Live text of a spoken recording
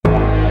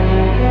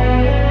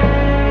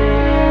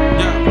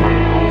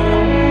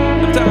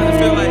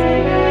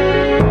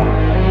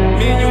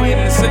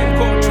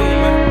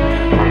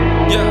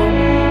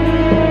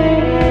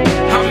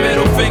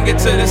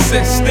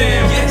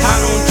system. I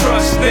don't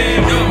trust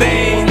them,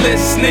 they ain't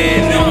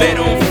listening, they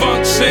don't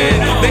function.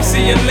 They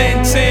see a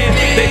lynching,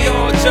 they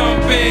all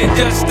jumping.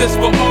 Justice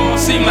for all,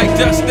 seem like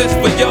justice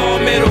for y'all.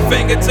 Middle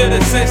finger to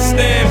the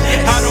system.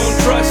 I don't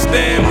trust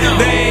them,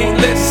 they ain't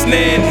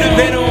listening,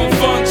 they don't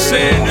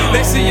function.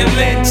 They see a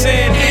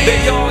lynching, they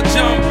all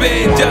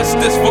jumping.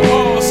 Justice for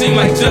all, seem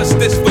like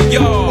justice for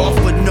y'all.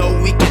 Offer no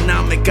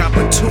economic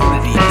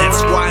opportunity.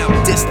 That's why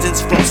I'm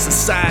distanced from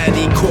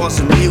society,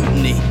 causing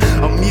mutiny.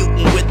 A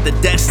mutant with the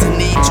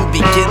destiny to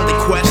begin the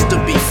quest to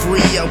be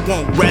free. I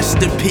won't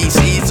rest in peace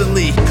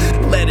easily.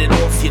 Let it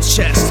off your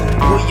chest.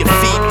 Will you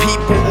feed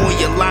people or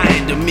you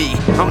lying to me?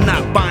 I'm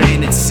not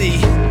buying it,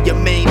 see. You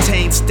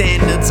maintain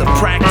standards of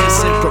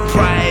practice and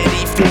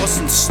propriety,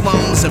 forcing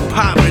slums and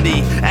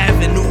poverty,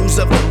 avenues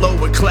of the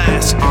lower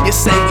class. You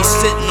say we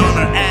sitting on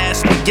our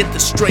ass, but get the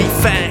straight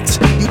facts.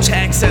 You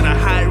tax at a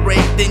high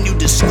rate, then you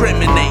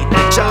discriminate.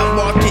 The job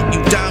market,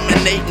 you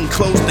dominate and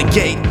close the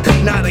gate.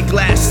 Not a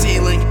glass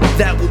ceiling,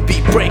 that will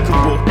be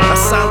breakable. A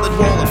solid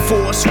wall of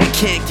force we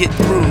can't get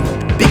through.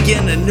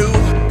 Begin anew,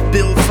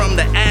 build from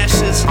the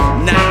ashes.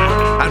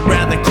 Nah, I'd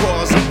rather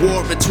cause a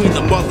war between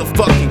the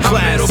motherfucking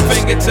classes. Middle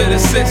finger to the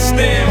system.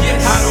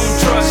 I don't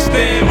trust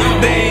them,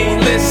 they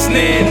ain't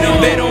listening,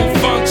 they don't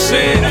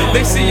function.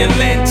 They see a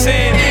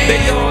lynching,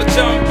 they all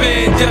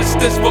jumping.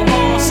 Justice for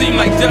all, seem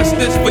like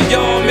justice for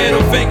y'all.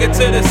 Middle finger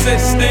to the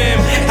system.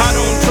 I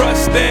don't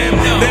trust them,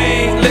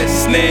 they ain't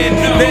listening,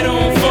 they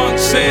don't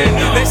function.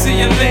 They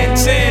see a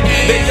lynching,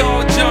 they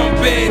all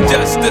jumping.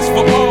 Justice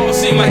for all,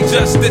 seem like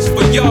justice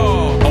for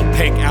y'all.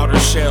 Opaque outer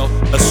shell,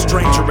 a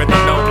stranger in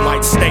the known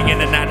light, stay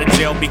in and out of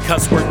jail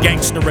because we're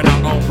gangster in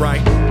our own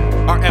right.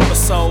 Our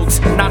episodes,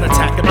 not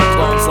attacking the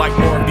clones, like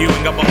more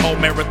viewing of a whole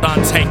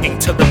marathon taking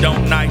to the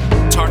dome night.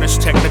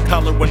 Tarnished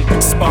technicolor when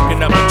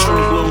spoken of in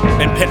true blue,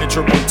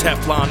 impenetrable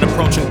Teflon,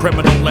 approaching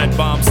criminal lead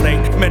bombs. They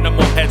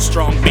minimal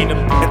headstrong, beat them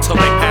until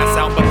they pass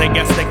out, but they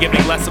guess they give me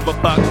less of a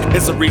fuck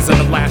is a reason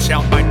to lash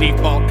out by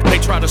default. They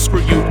try to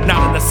screw you,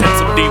 not in the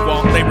sense of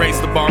DeWalt. They raise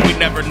the bar, we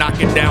never knock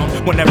it down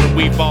whenever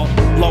we vault.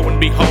 Lo and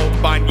behold,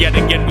 find yet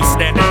again we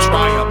stand in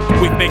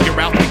triumph. We figure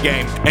out the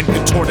game and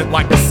contort it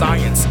like a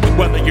science.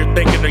 Whether you're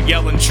thinking or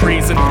yelling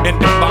treason in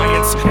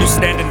defiance, you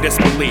stand in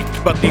disbelief,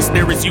 but these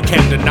theories you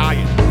can't deny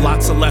it.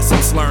 Lots of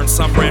lessons learned,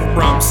 some ran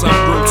from, some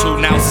grew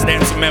to. Now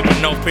stands a man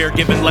with no fear,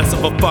 giving less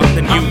of a fuck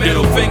than you do.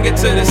 Middle finger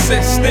to the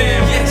system.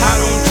 I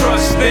don't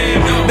trust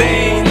them,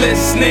 they ain't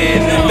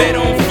listening, they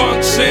don't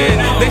function.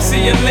 They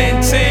see a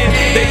lynching,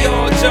 they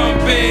all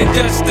jumping.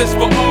 Justice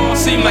for all,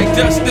 seem like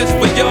justice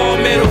for y'all.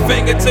 Middle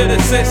finger to the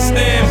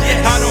system.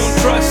 I don't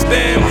trust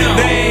them,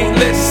 they ain't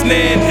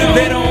listening,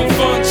 they don't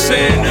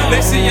function.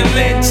 They see a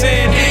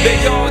lynching,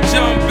 they all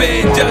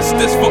jumping.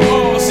 Justice for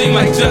all, seem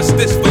like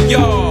justice for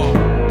y'all.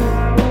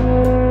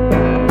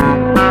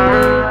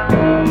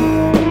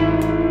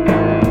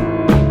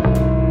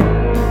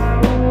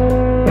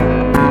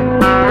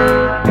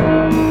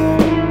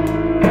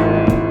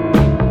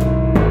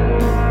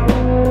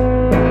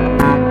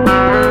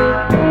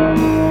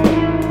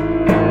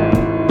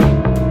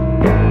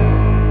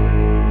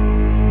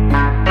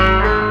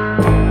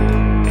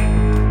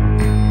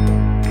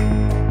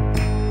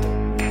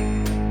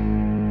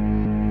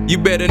 You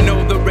better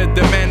know the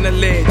rhythm and the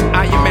ledge.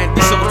 I am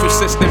anti-social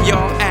system,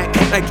 y'all act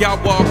like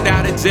y'all walked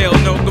out of jail,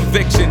 no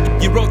conviction.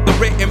 You wrote the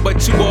written,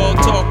 but you all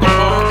talk of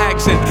all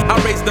action.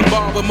 I raise the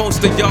bar, but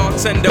most of y'all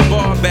send the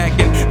bar back,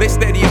 and they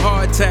steady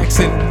hard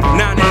taxing.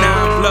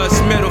 99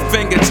 plus, middle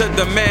finger to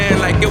the man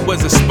like it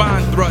was a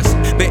spine thrust.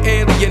 They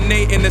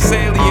alienating us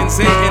aliens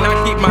hating.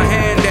 I keep my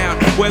hand down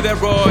where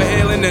they're all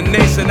hailing the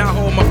nation. I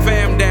hold my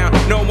fam down,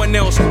 no one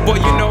else. Boy,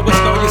 you know it's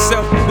know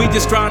yourself. We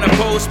just trying to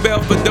post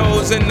bail for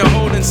those in the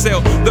holding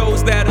cell.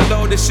 Those that are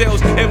loaded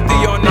shells empty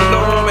on the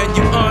lawn, and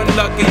you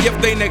unlucky if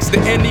they next to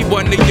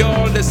anyone of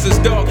y'all. This is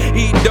dog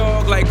eat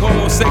dog like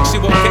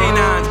homosexual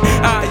canines.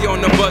 Eye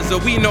on the buzzer,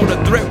 we know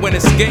the threat when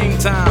it's game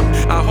time.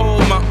 I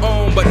hold my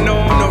own, but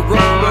known to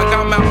roam like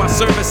I'm out my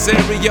service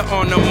area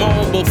on a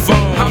mobile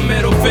phone. I'm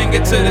middle finger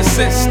to the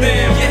system.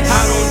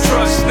 I don't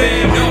trust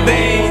them,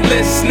 they ain't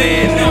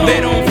listening,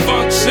 they don't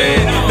function.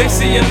 They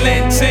see a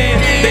lynching,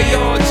 they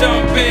all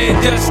jumping.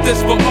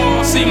 Justice for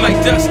all, seem like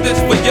justice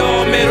for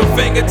y'all. Middle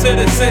finger to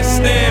the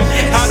system.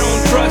 I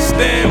don't trust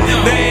them,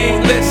 they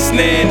ain't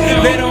listening,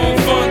 they don't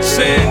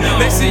function.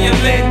 They see a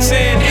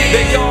lynching,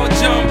 they all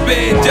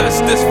jumping.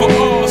 Justice for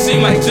all,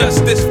 seem like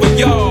justice for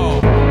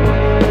y'all.